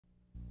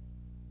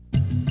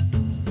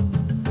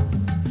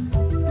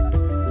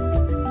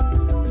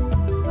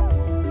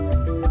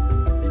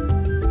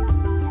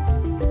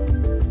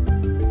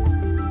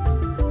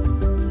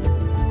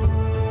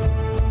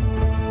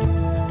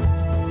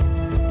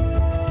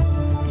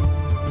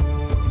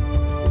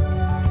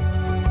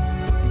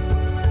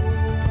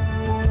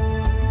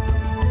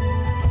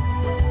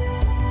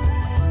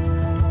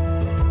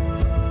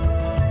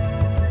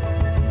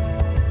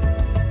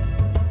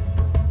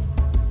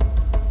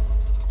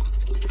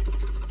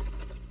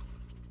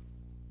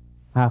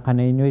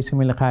Kana Inuit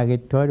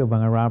sumilakagit to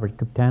ubang Robert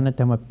Kuptana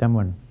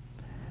tamaptamon.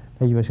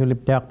 Tayo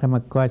basuliptak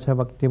tamakwa sa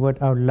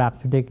baktibot aw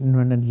laksudik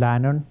nunan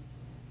lanon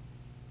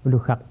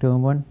ulukak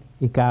tumon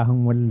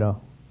ikahong mulo.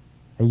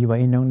 Tayo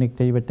ba inong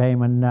niktayo ba tayo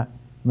man na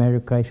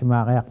Amerika ay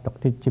sumakayak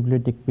toktit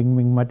sibludik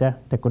pingming mata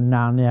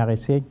takunang niya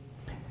kasi.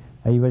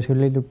 Tayo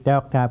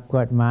basuliptak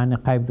tapko at maana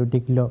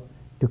kaibludik lo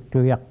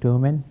tuktuyak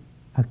tumen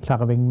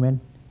aklakabing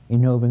men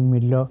inubing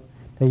milo.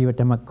 Tayo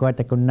tamakwa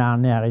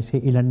takunang niya kasi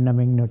ilan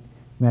naming not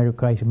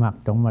Amerika ay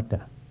sumaktong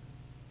mata.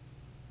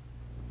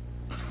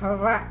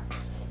 Oba,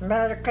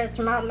 Amerika ay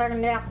sumalang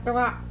niyak to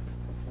nga.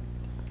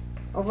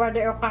 Oba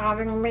di o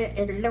kakabing may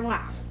ilo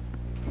nga.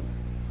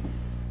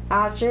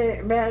 Si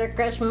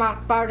Amerika ay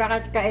sumakpaw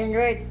lakat ka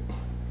Inuit.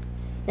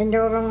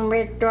 Inubang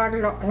may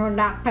tuwalo nung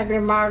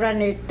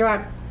nakalimaran ito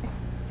at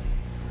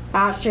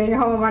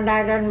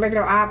sinuhumanalan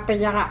milo api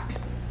niya ka.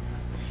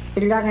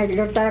 Ilang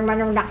ilo tayo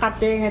manong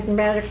nakatingit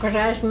Amerika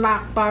ay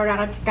sumakpaw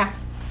lakat ka.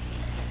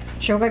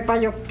 So may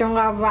payukto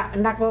nga ba,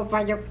 naku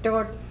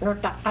payukto, no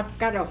takat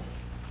ka no.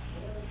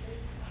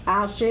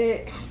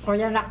 Si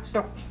Kuya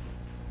Naktok,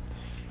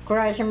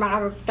 kaya si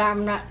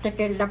makabugtam na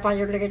tikil na pa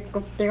yung ligit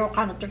kupti ko,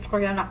 kanatot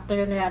Kuya Naktok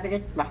yun niya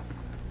ligit ba.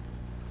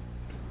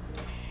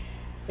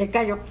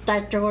 Ikayok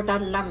tayo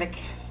tsugutan lamig.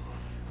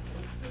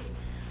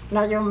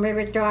 Na yung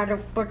mibito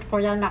alupot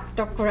Kuya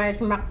Naktok, kaya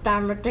si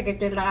maktam na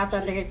tikit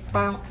ilakata ligit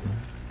pa.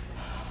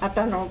 At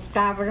ano,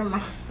 tabo naman.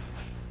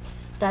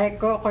 Tayo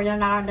ko, Kuya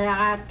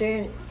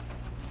Nakanayakatin.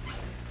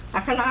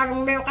 Akala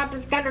kang may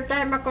katot ka doon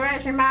tayo makuray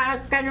si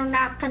makat ka nung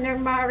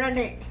nakanyang maulan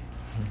eh.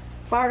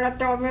 Para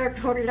to may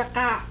hula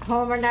ka,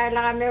 humanay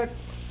lang kami,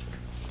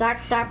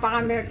 takta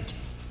pa kami.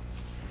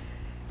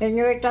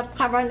 Inuit at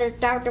kabanit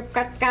tao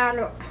tukat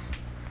kalo.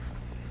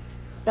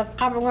 At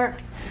kabungot,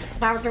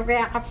 tao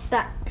tukaya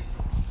kapta.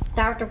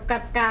 Tao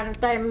tukat kalo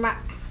tayo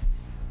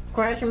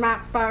kuray si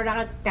makat pa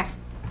ulakat ka.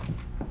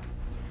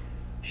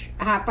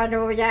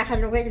 Hapanuya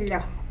ka lugilyo.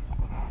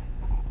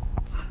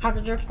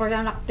 Kadudot ko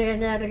yan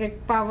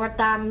naktigiligit pa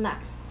watam na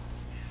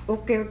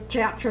ukiwit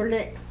siya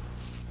suli.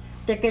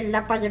 Tikil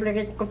na pa yung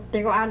ligit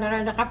kupti ko ana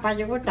rin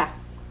nakapayuta.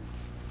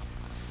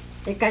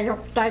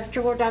 Ikayok tayo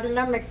tsugudan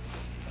lamig.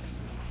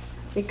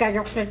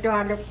 Ikayok sa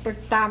tuwalok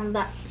putam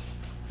na.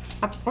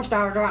 Apo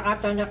tao doa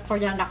katanak ko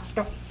yan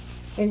naktok.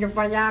 Ino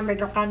pa yami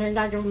do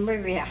kanina yung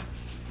bibya.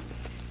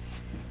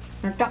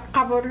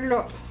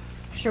 Natakkabulo.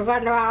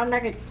 Sugalo ako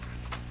nagit.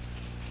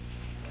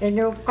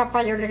 Inup ka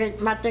pa yung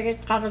ligit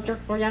matigit kanutut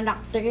ko yan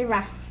naktigi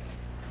ba?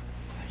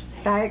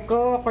 Dahil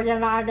ko yan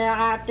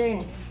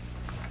nakadakatin.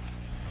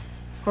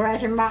 Kaya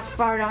si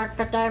Makpaw lakat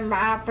ka tayo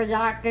maapo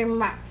sa akin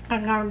ma.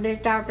 Kangang di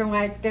tao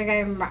tungay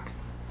tigay ma.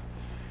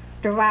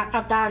 Tuwa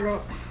ka talo.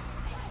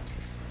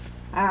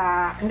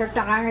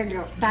 Nutakang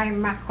ilo. Tayo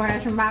ma. Kaya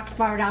si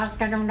Makpaw lakat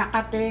ka nung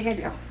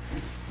nakatigil o.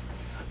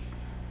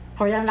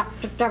 Kaya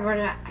naktutabo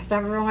na.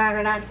 Sabro nga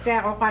lahat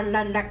kaya ko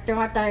kalalak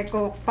tunga tayo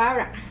kukpaw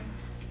na.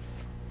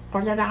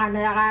 Kuya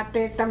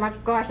nakanayakati,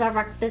 tamat ko sa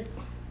baktit.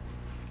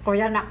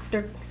 Kuya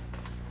naktut.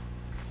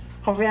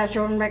 Kuya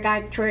sun may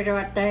kahit suwiro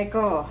at tayo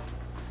ko.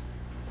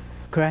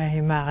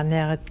 Kuya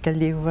makanayakat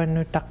kaliwan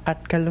no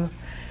takat kalo.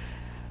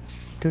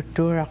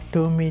 Tuturak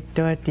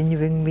tumito at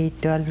inyawing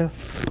mito alo.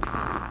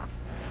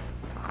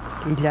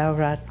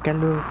 Ilawrat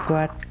kalo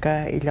kuat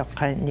ka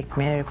ilokanik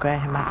meron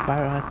kuya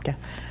makparat ka.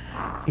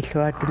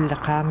 Ilwadula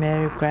ka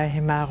meron kuya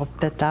himakop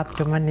tatap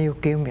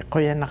tumaniyukim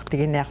kuya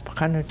naktiginayak pa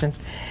kanutan.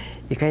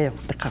 Ikayok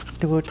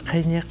takaktuot,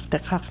 kanyak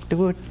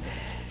takaktuot.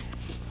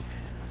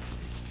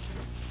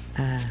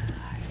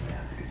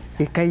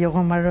 Ikayok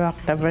maruak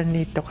taban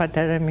nito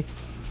kadaramik.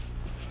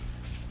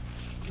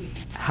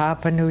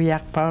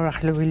 Hapanuyak paurak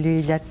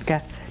luwililat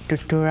ka,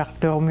 tuturak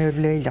to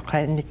umiuloy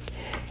lakanik.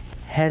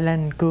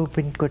 Helan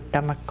kupin ko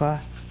tamakwa,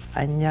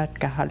 anyat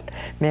kahal,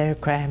 meron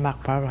kwa himak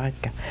paurak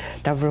ka.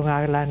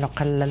 Tabrungagla no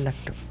kalalak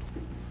to.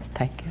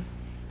 Thank you.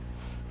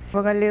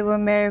 Pagaliwa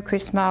Merry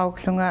Christmas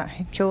ako nga,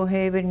 Joe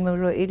Haven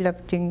mulo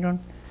ilapting nun.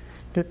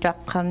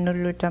 Lutakkan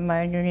nulo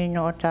tamay nun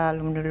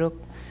inotalom nulo.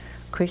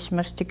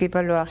 Christmas tiki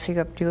paluak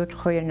sigap tigot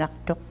ko yan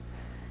naktok.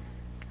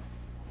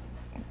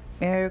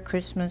 Merry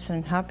Christmas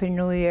and Happy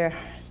New Year.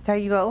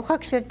 Tayo ba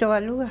ukak sa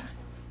tuwaluwa?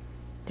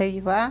 Tayo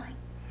ba?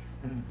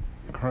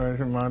 Kaya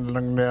si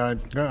madlang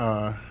niyat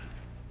ka,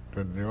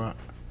 tayo ba?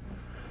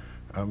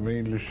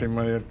 Ami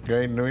lisimayat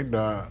kay Inuit,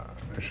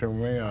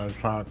 sumay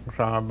sa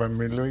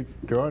kabamiluit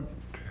tiot.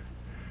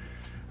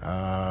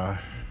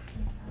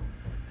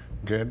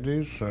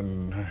 Geddes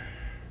and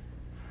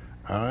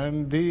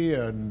Andy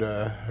and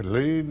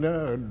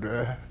Lena and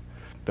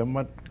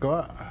tamat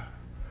ko.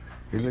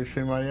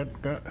 Ilisimayat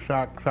ka,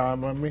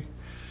 saksama mi.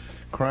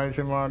 Kaya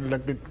si mga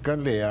lagit ka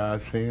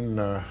liasin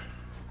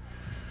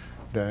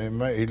dahil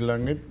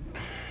mailangit.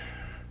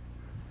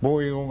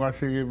 Buhay ko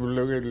kasi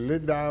bulugil,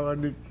 dawa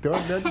dito,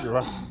 di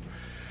ba?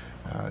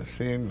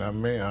 Sin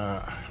ami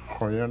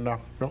Kuya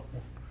Naktok.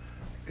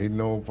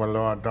 Ino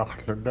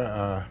palawatak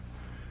lada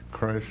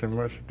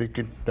Christmas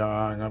dikit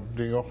ngap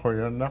di ko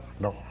Kuya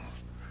Naktok.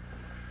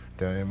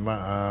 Dahil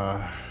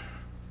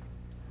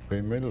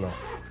pimilo.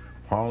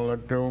 Paula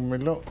to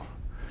milo.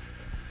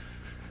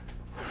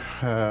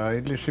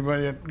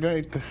 ilisimayat ka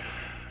it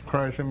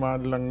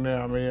Christmas lang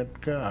na amayat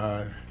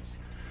ka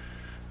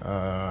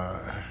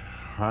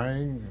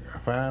Hein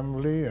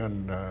family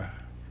and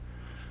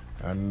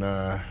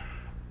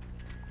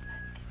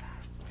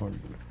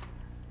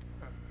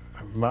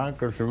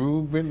Marcus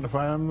Rubin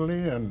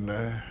family and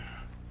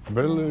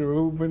Billy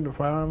Rubin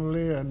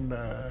family and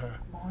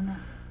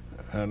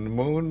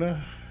Mona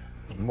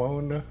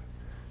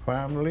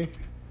family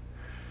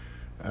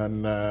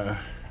and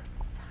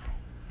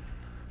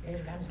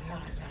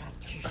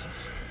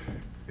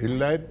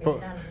Ilait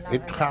po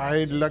it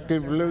kahit lucky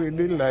blue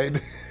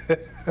ilait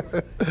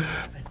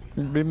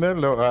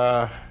binalo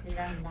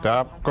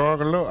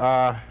Tapkoglo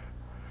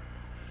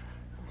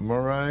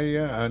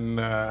Mariah and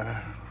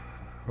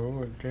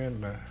who again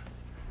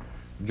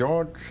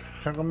George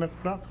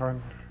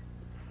Sakamektakan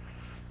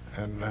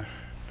and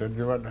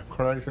Tajuan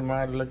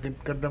Christmas lakit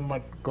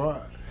kadamat ko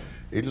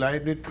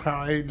ilait it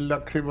kahit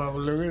lucky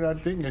blue I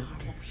think it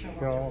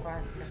so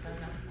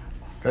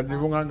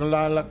Tajuan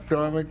lalak to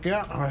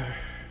amikya.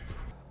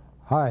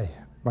 Hi,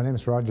 my name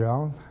is Roger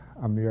Allen.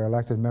 I'm your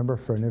elected member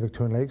for Inuvik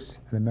Twin Lakes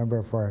and a member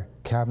of our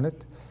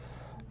cabinet.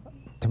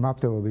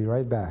 TAMAPTA will be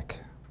right back.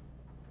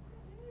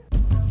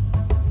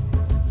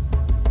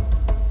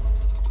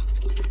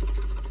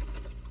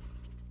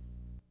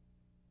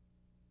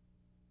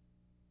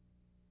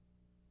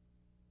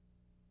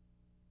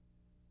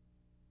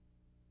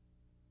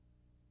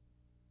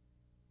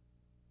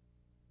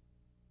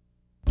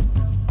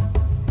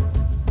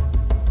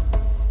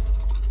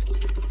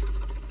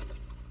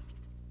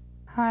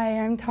 Hi,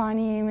 I'm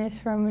Tawny Amos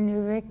from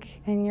Inuvik,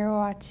 and you're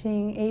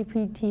watching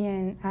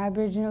APTN,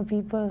 Aboriginal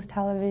People's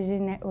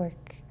Television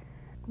Network.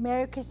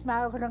 Merry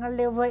Christmas ko lang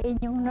aliwa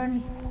inyong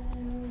nun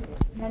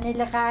na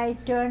nilakay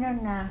ito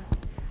nun na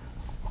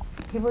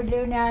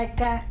hibuliw na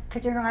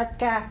katunong at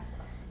ka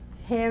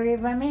heri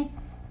ba mi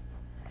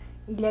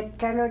ilat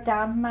ka lo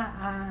tama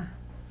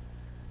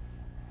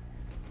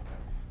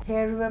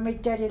heri ba mi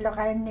ito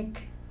nilakay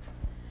nik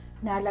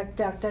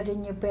nalagtakta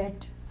rin yung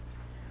bed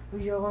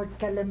uyokot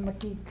ka lang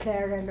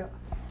makiklara lo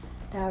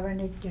tawa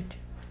nito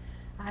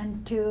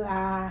anto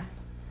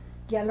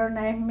yalo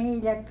na mi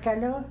ilat ka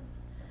lo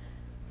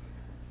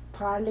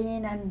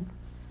Pauline and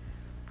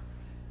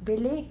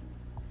Billy,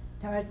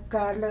 tamat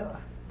kalo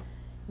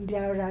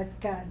ilaurat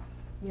ka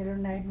yalo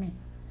na mi.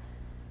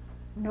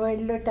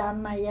 Noelo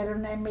tama yalo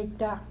na mi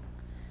ta.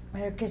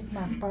 Merry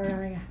Christmas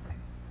para.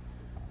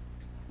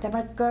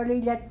 Tamat kalo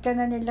ilat ka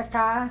na nila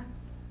ka.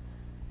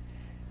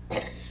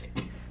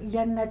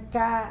 Yan nat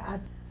ka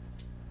at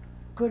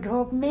Good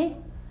Hope me.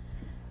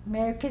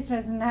 Merry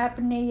Christmas and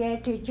Happy New Year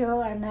to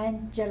Joe and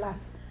Angela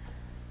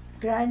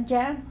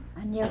Grandjam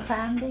and your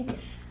family.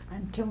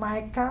 And to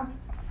Michael,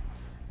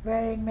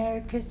 very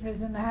Merry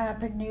Christmas and a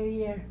Happy New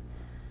Year.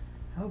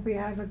 Hope you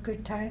have a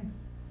good time.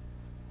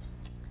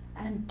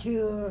 And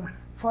to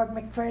Fort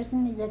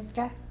McPherson,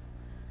 Ilatka,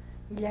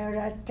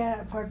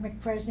 Ilaratka, Fort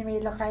McPherson,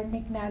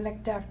 Ilokainik,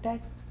 Nalak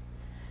Doctor.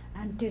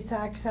 And to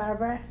Sax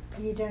Harbor,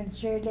 Peter and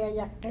Shirley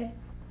Ayake.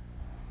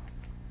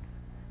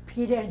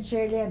 Peter and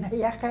Shirley and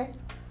Ayake.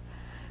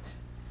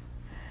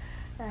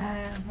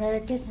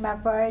 Merry Christmas,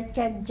 Boyd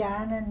and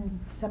John and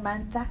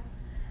Samantha.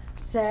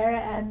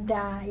 Sarah and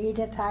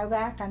Edith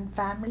Hawak and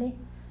family.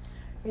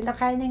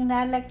 Ilokaining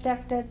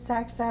nalagtaktat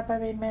saksa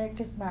may Merry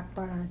Christmas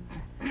parata.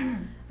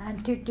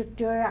 And to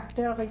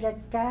actor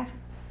Kujatka,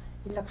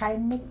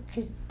 Ilokainik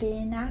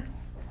Christina,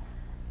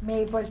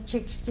 Mabel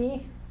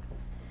Chixie,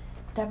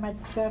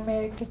 Tamatka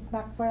Merry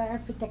Christmas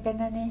parata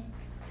Pitakanani,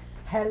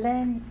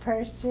 Helen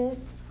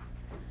Persis,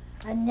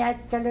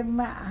 Anyat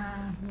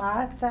Kaluma,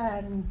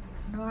 Martha and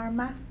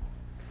Norma.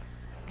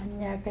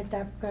 Anya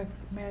katapka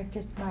Merry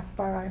Christmas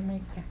para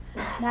mika.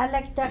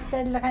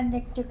 Nalagtaktan lang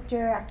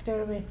niktuktur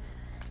actor with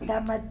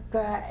damat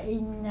ka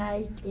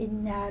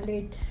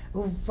Inuvialuit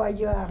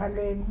uvayo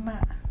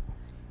akalima.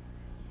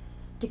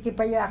 Tiki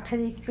payo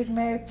akalik kud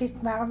Merry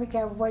Christmas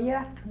mika uvayo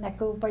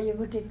nakupayo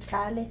kutit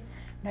kali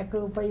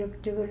nakupayo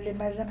tuguli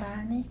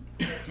maramani.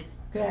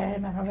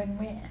 Kaya makawang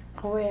mi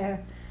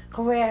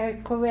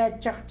kuya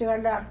chaktu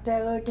alakta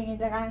uting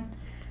ilangan.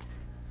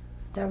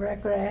 Tabra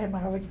kaya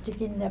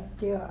makawagtikin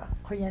naptiyo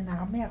kuya na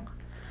kami ako.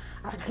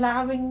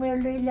 Aklawing mo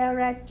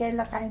luilaurat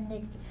kaya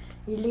lakainik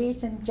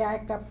Elise and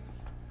Jacob,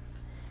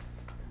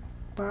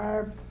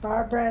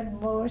 Barbara and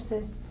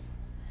Moses,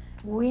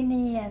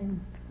 Winnie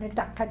and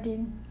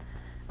Natakatin,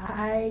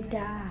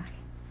 Aida.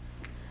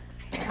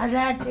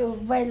 Alat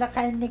ubay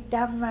lakainik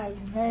damag,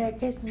 Merry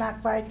Christmas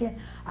party,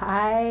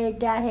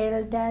 Aida,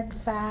 Hilda and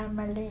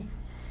family.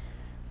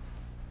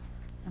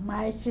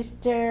 My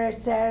sister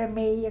Sarah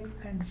Mayuk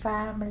and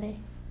family.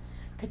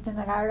 Kasi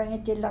nakalang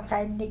iti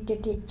lokainik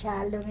iti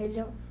chalong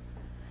ilo.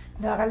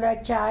 Nakalo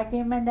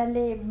chaki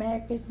manali,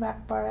 Merry Christmas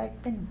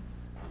parakin.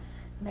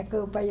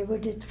 Nakupayo ko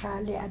iti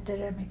kali at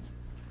ramik.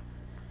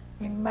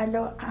 Yung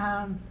malo,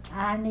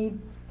 ani,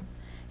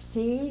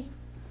 si,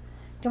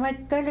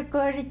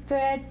 tumatkalukurit ko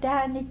at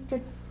dahanit ko.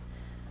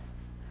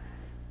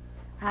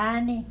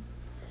 Ani,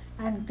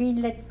 ang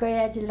pinlat ko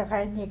at iti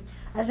lokainik.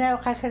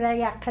 Araw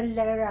kakalayak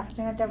kalarak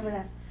nga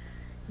tabla.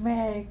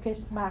 Merry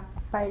Christmas.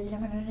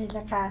 Pailang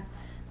nila ka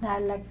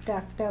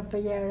nalagtak to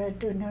payara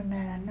no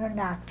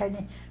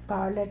nakani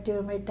Paula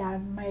to may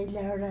may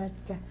laurat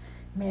ka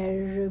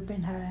Mary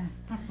Ruben ha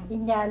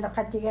inyalo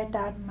ka tiga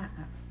tama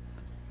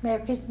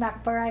Merry Christmas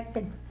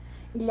parakin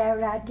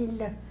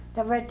ilauratin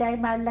tapos tayo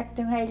malak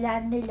to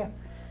ngailan nila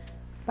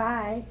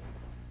bye.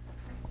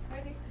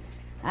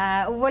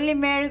 Wali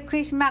Merry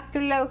Christmas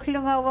to lau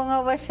klunga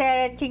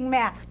wasara ting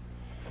mak.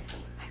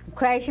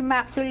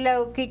 Christmas to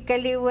lau kit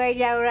kaliway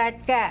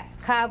laurat ka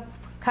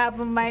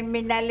kabumay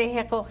minali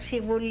ko si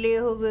buli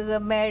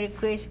huga Merry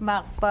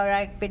Christmas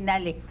parak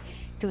pinali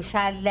tu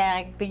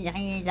salak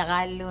pinyangi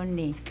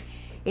nakaluni.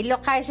 Ilo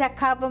kaysa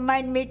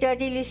kabumay mito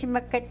dili si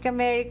makat ka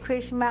Merry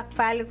Christmas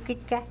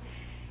palukit ka.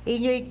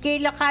 Inuit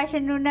kilo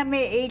kaysa nuna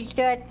may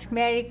iltot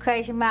Merry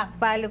Christmas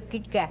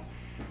palukit ka.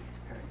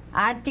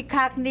 Anti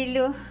kak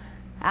nilo.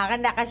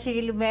 Akan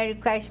nakasilu Merry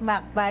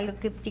Christmas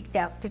palukit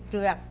tiktak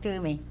tuturak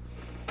to me.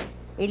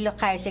 Ilo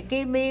kaysa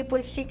kay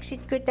maple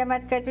sixit ko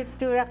tamat ka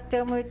tuturak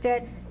to mo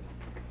tat.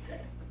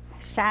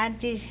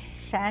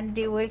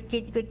 Santi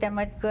wilkit ko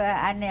tamat ko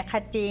ane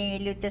kating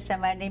iluta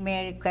sa mani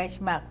Merry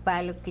Christmas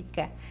palukit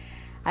ka.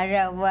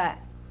 Arawa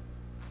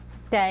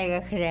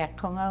tayo kaya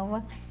kung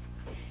awa.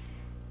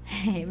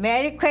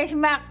 Merry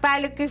Christmas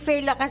palukit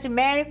filo kasi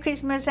Merry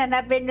Christmas and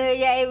Happy New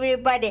Year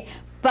everybody.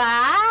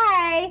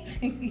 Bye!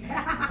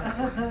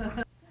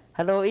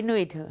 Hello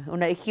Inuit,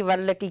 una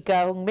ikiwala ki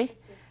kahong me.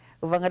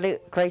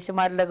 Uvangali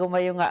Christmas lago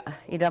mayo nga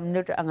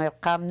iramnut ang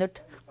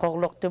kamnut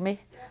koklok to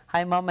me.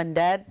 Hi mom and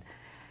dad.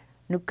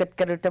 Nukat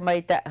karuta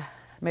maita.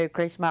 Merry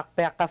Christmas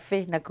pa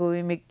kafe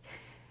nakuimik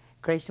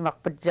Christmas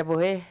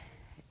padjabuhe.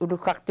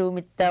 Udukak to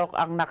mitawak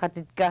ang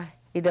nakatid ka.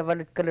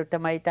 Idawalut karuta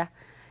maita.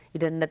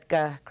 Idanat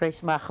ka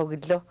Christmas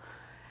kogidlo.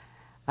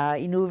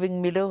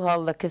 Inuving milo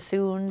all the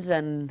Kassoons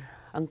and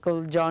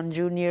Uncle John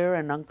Jr.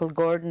 and Uncle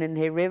Gordon in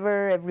Hay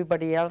River,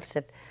 everybody else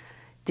that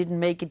didn't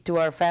make it to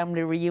our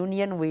family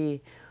reunion. We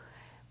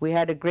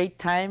had a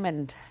great time,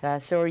 and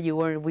sorry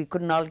we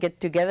couldn't all get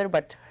together,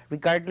 but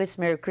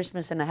regardless, Merry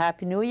Christmas and a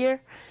Happy New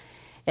Year.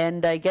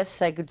 And I guess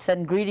I could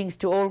send greetings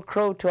to Old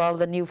Crow, to all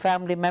the new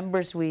family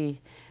members we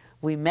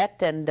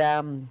met, and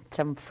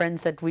some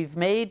friends that we've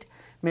made.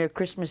 Merry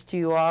Christmas to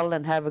you all,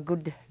 and have a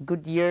good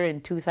year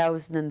in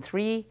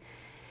 2003.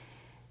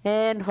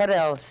 And what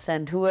else?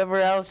 And whoever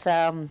else,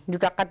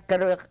 nutakat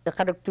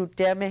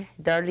kadugtuteme,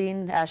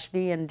 Darlene,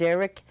 Ashley, and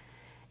Derek,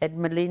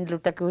 Edmeline,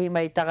 lutakuhi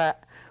may taka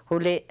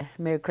huli,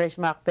 Merry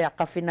Christmas, pa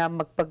kafina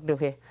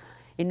magpagduhe.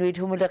 Inuit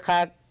humula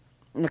ka,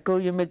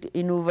 nakuyo mag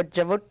inuvat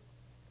javut,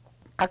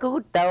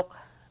 kakugut tawk.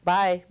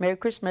 Bye, Merry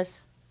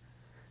Christmas.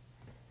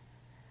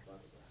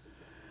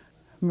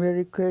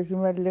 Merry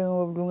Christmas lang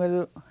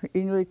wabdungalo,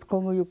 inuit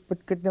konguyuk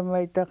patkata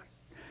may tak,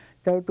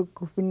 tawtug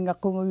kupin nga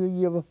konguyuk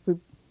yaba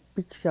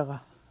piksa ka.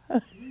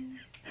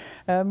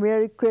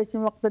 Merry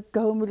Christmas tat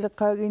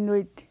kahumilakag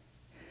Inuit.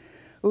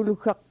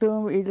 Ulukak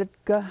to ilat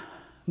ka.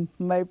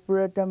 My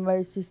brother, my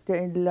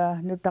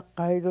sister-in-law, nutak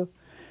kahilo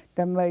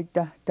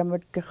tamayta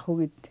tamat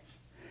kahugit.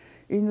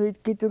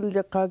 Inuit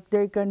kitulakag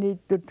tay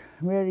kanitut.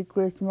 Merry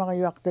Christmas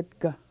kayaktat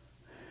ka.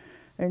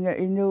 Ana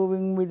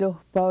inuwing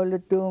milo, Paula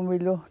to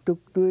milo,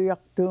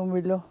 tuktuyak to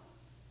milo.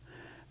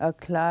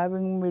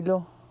 Klabing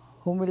milo,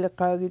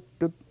 humilakagit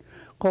tut.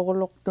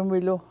 Kokolok to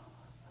milo.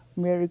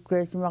 Merry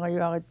Christmas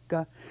kayo akit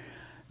ka.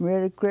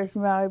 Merry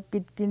Christmas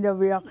kit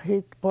kinabiyak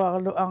hit ko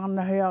aklo ang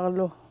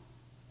nahayaklo.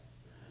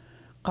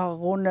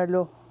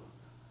 Kakunalo.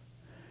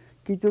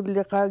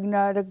 Kitulikag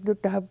nalag to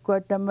tahap ko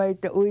at tamay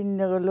tauin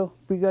nagalo.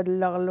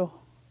 Pigadlaklo.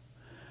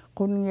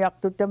 Kungiyak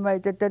to tamay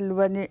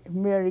tatalwani.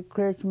 Merry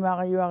Christmas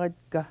kayo akit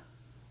ka.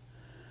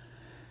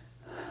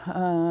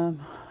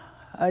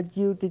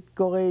 Adjutit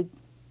ko kay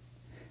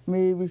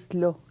may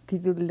bislo.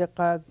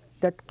 Kitulikag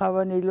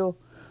tatkawanilo.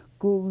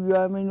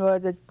 Kuyamin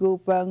watat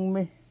kupang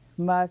me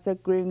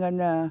massacre nga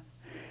na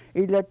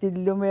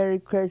ilatidlo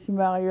Merry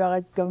Christmas kayo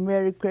akit ka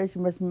Merry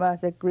Christmas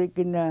massacre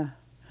kina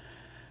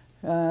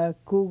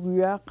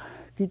kuyak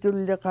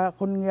kitulda ka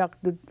kunyak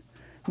tut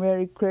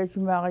Merry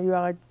Christmas kayo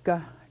akit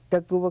ka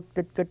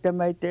taguwagtat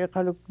katamay tayo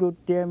kaluktot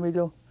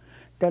tiyamilo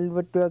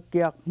talwatwag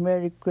yak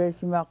Merry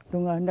Christmas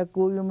tunga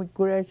nakuyumig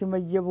kuray sa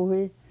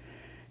madyabuhi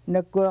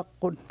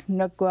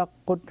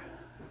nakwakot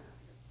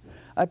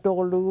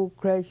Atokulugu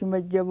Christ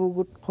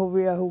madyabugut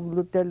kowiya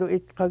huglutalo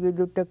it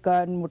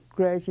kagilutakan mut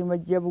Christ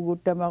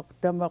madyabugut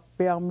tamak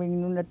perming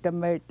nuna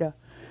tamayta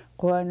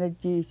kuana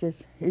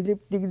Jesus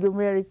iliptiglo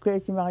Merry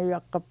Christ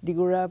makayakap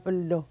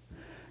digurapaldo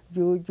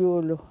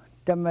jujulo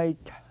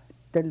tamayta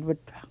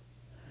talwata.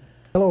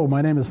 Hello,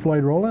 my name is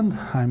Floyd Rowland.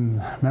 I'm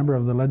a member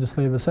of the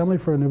Legislative Assembly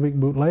for Inuvik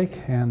Boot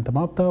Lake, and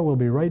TAMAPTA will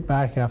be right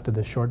back after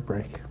this short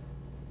break.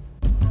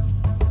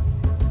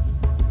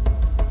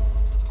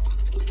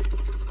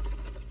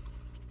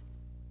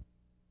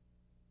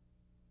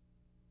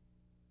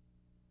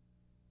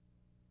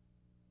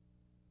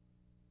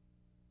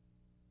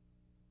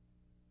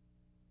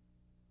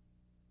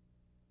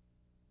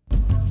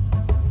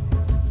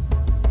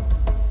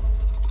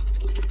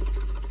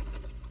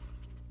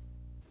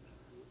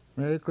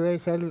 Merry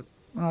Christmas,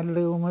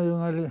 Ngali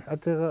umayungali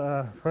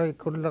atira fry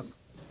kullak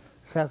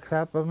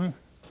saksapami.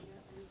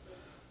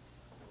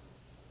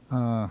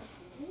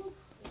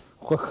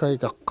 Qossai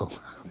kakko.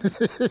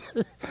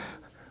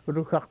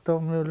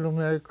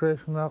 Ulukaqtormiullumi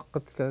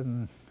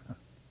Christmaqqatkan.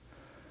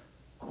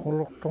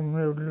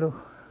 Quluqtormiullu.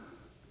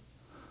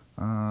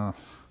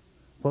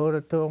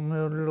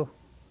 Paulatormiullu.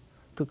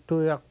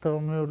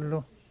 Tuktuyaqtormiullu.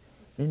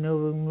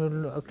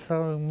 Inuvialuit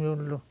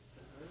aksarimiullu.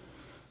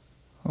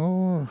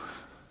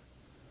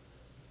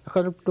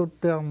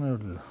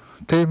 Qaluptuuttiarmiullu.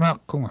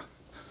 Tiimaaqkunga.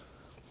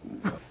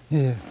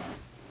 Yeah.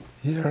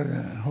 Here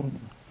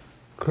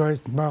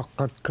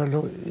Christmaqqat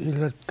kalu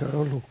ilatka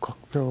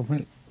uluqqartormi.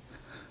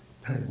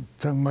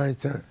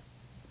 Tamaita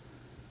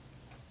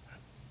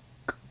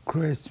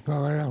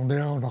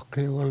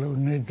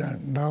Christmaaqarniarunaqqiugaluunni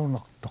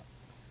naunartoq.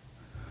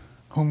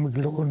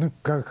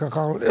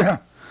 Humikluunikkaaqaqarlia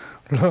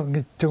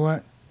loongittuga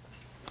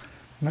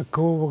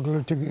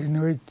nakuuvaglutik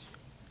inuit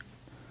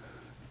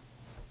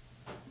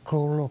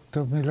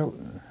qulluqtamilu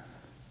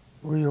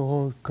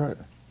uyoruukka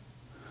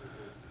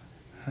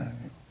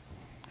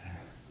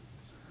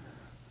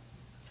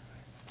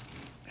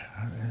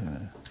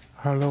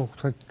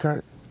haluqtatka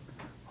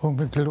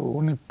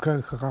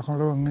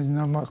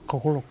humikluunikkaaqaqarluanginnama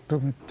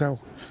qulluqtamittau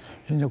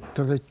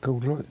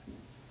inuktalitkuulu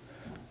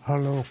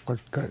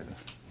haluqqatka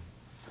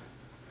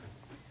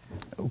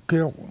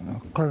ukioq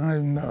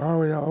qangaimna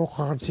auya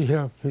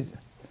oqartihiappi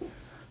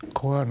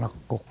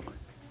quanaqquq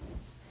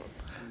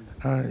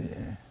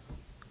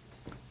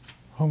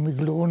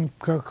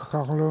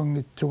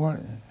humikluunikkaaqaqarluangittuga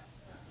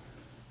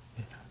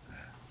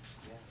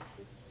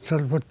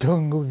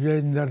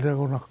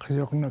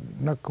salvatunguviainnalerunaqqiyoq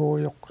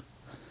nakuuyoq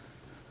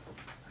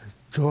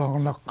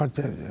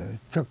tuarnaqqata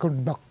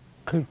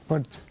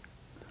takunnaqqippat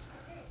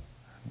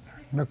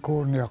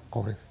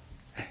nakuuniaqqui.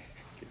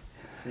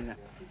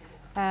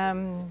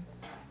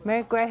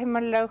 Merry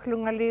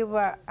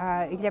Christmas-lauglungaliuva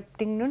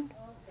ilaptingnun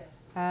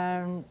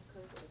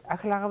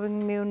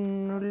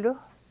aqlaqavingmiunnullu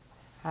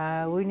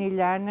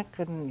uinilaaneq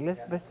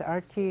Elizabeth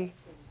Archie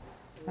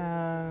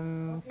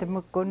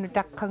tamakkunnu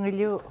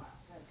taqqangiliu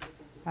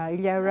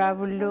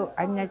ilauraavullu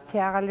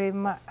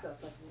annatsiaqaluimma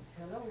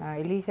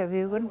Elisa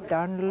Vigun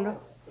Donallu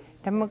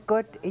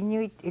tamakkut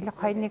Inuit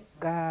ilaqainik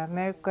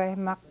Merry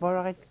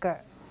Christmas-boraritka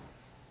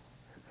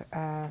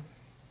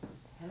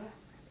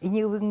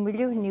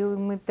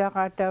Inuvialuit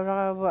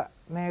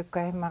Merry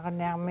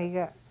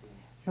Christmas-maqaniarmiga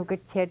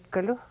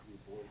nukatsiatkalu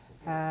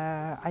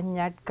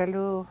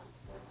anyaatkalu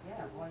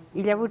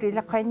ilavut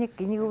ilaqainik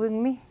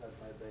Inuvialuit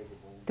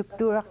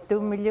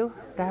tuktuartuumilu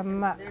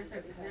tahamma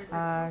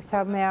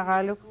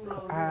saamiaqaaluk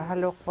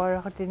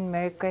haluqporaqatin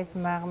Merry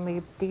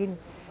Christmas-maqmigiptigin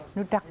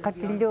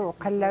nutaqqatillu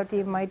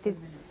qallautiimaitit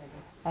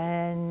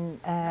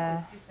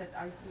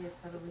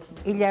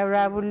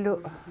ilauraavullu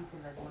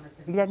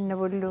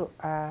ilannavullu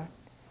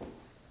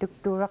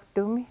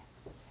tuktuuraqtuumi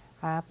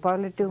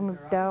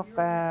paulatuumiptauq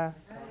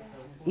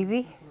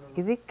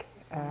ivik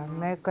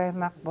Merry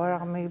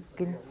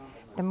Christmas-boraqmigiptin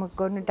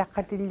tamakkunnu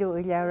taqqatillu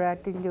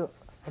ilauraatillu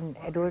and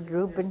Edward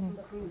Rubin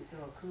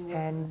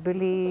and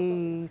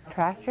Billy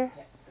Trasher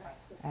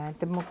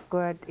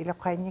tamakkuat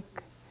ilaqainik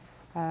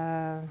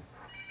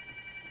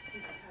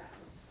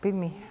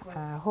pimi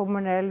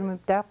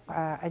humanalmiptaq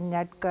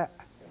annaatka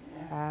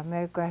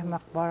Merry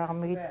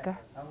Christmas-boraqmigitka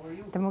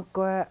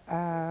tamakkua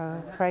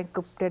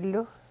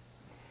Frankuptallu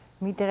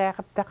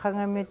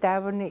mitereaqaptaqqangami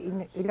taavani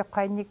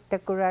ilaqainik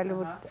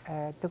takuraalugut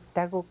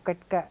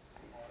tuktaakukkatka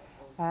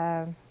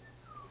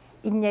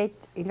innyait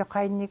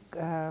ilaqainik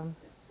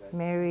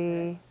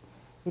Mary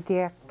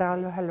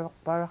itiaqtarlu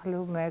haluqporaqlu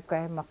Merry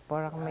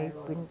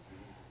Christmas-boraqmigipin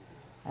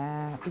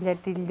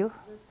ilatillu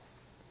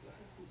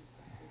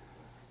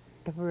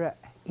tapura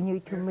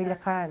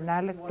inuitummilaqa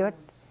naalaktuat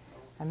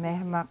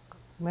amehmaq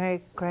Merry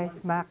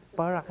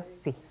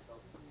Christmas-boraqaspi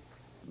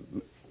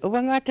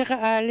uvangaataqa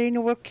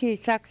aaliinuwakki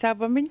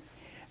saaksaavamin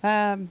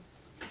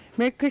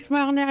Merry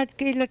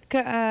Christmas-arniaratka ilatka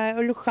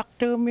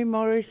uluqqartuumi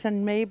Morris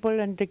and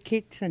Mabel and the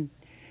kids and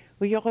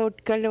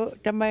uyoruutkalu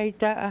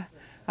tamaita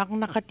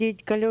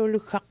aqnaqatiitkalu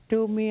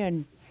uluqqartuumi and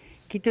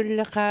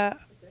kitullaqa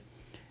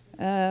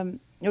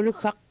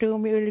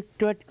uluqqartuumi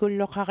uliktuat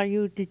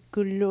kulloqariuutit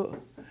kullu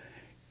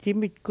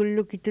timit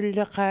kullu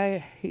kitullaqa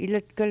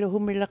ilatkalu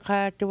humilaqa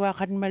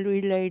tuaqanmalu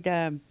ilaida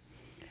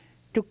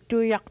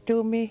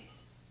tuktuiartuumi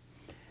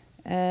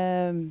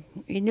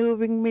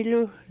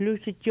Inuvialuit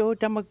Lucy Jo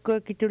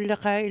tamakkua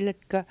kitullaqa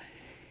ilatka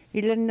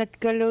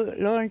ilannatkalu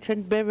Lawrence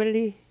and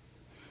Beverly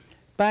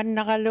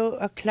paannaqalu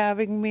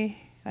aklaavingmi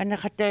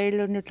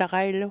anaqatailu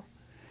nutaqailu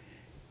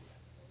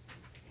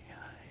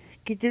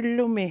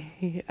kitullumi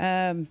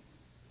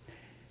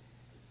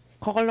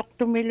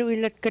qoqoloqtumilu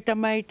ilatka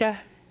tamaita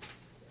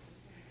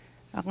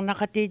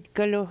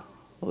aqnaqatiitkalu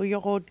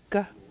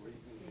uyoquutka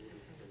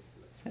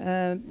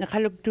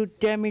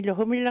qaluktuuttiamilu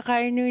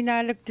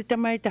humillaqainuinaalaktu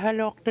tamaita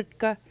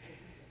haluaqtatka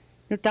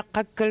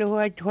nutaqqakkalu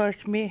White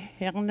Horse-mi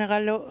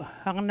yaqnaqalu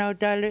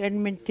aqnautaalu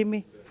Edmonton-mi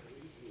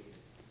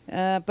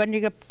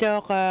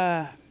panigaptauqa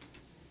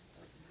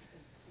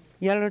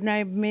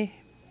Yellowknife-mi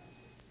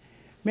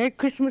Merry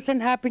Christmas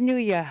and Happy New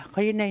Year.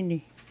 Kayo na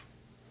ini.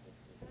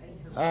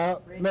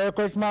 Merry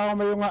Christmas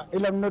ako yung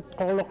ilang nut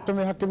kokolok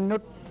tumi hakim nut.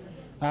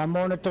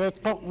 Mona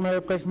tret kok Merry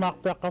Christmas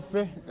pa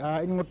kafe.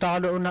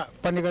 Ingutalo na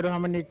panigado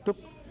haman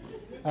ituk.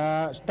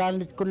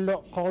 Stanley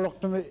kullo kokolok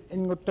tumi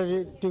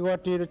ingutari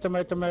tigwatiro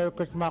tamay Merry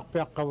Christmas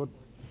pa kawut.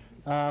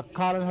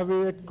 Karan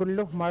habiyet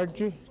kullo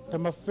Margie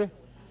tamafe.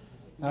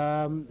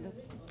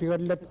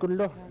 Pigadlat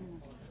kullo.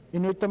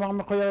 Inuit mga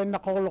makuya na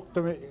kokolok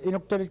tumi.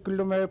 Inuktarit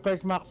kullo Merry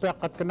Christmas pa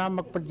kat kana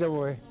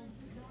magpadyawo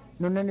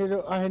Nuna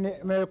nilo ahini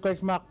Merry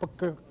Christmas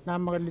pag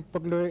namagalit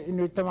pagloy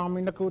inuit mga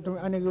minakutum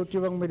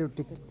anigutivang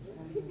merutik.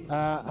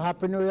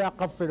 Happy New Year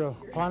kafiro.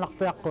 Kanak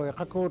pa ako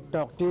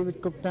kakutok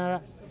David Kuptana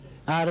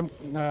Adam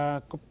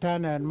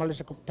Kuptana and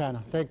Melissa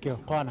Kuptana. Thank you.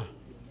 Kwana.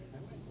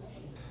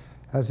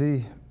 As the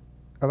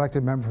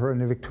elected member for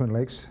Inuvik Twin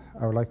Lakes,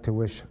 I would like to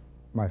wish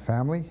my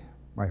family,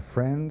 my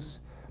friends,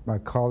 my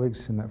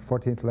colleagues in the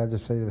 14th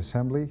Legislative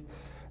Assembly,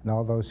 and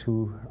all those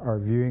who are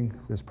viewing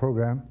this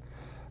program,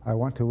 I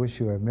want to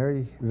wish you a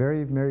very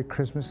Merry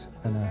Christmas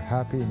and a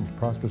happy and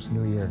prosperous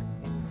New Year.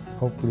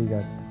 Hopefully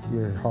that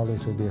your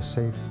holidays will be a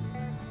safe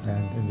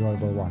and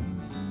enjoyable one.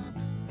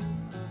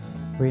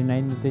 We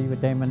nine the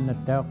Diamond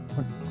at Dog,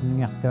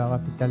 Kunyaka,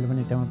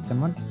 Talman,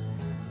 Tamon.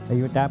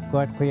 You tap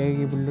got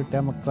Kuya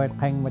Bulutam,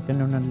 Hang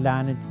Matanon and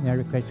Lanet,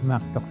 Merry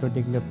Christmas, Dr.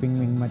 Digler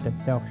Pingwing Matat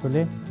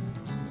Sule.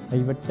 I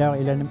would tell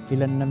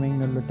Ilan Naming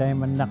Nulu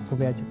time and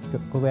Nakuya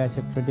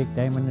Secretic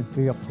Diamond and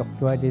Tuyok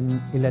Doctor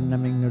in Ilan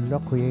Naming Nulu,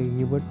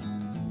 Kuya would.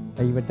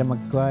 I would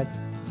Tamakwat,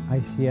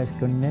 ICS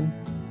Kunen,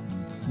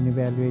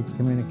 Inuvialuit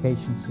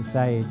Communication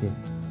Society.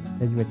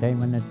 As with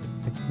Diamond at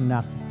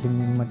Nak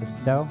Chiming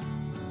Matatao,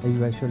 I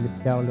was so lip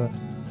down.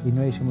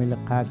 Inuisum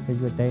ilakag sa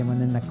iyo tayo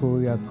man na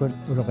nakuya kun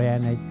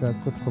urukayan ay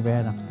kut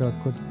kubayan aktor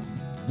kut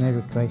meron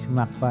kayo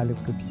sumakpalo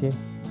kupsi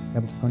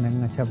kapag ko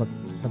nang sabag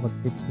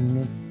 15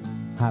 minutes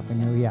Happy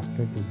New Year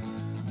to you.